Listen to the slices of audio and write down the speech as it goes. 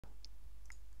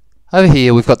Over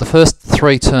here we've got the first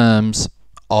three terms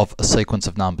of a sequence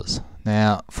of numbers.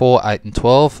 Now 4, 8 and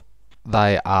 12,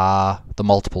 they are the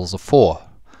multiples of 4.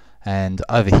 And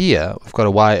over here we've got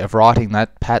a way of writing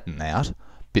that pattern out a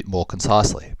bit more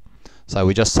concisely. So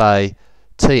we just say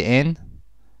Tn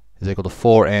is equal to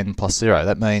 4n plus 0.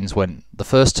 That means when the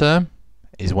first term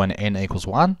is when n equals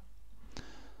 1,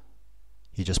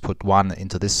 you just put 1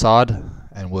 into this side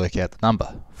and work out the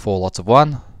number. 4 lots of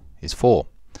 1 is 4.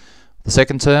 The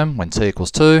second term, when t equals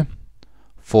 2,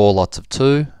 4 lots of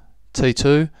 2,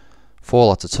 t2, 4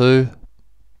 lots of 2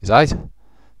 is 8,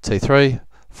 t3,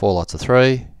 4 lots of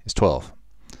 3 is 12.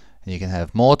 And you can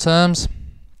have more terms,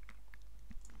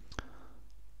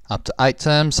 up to 8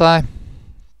 terms say,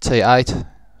 t8,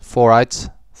 4 eighths,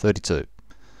 32.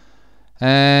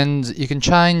 And you can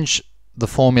change the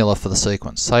formula for the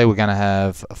sequence. Say we're going to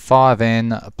have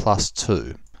 5n plus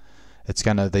 2.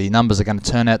 The numbers are going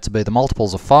to turn out to be the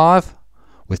multiples of 5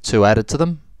 with 2 added to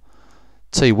them.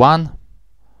 T1,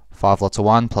 5 lots of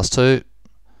 1 plus 2.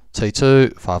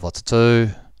 T2, 5 lots of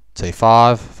 2.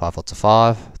 T5, 5 lots of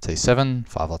 5. T7,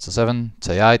 5 lots of 7.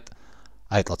 T8,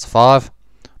 8 lots of 5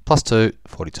 plus 2,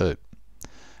 42.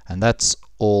 And that's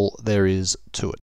all there is to it.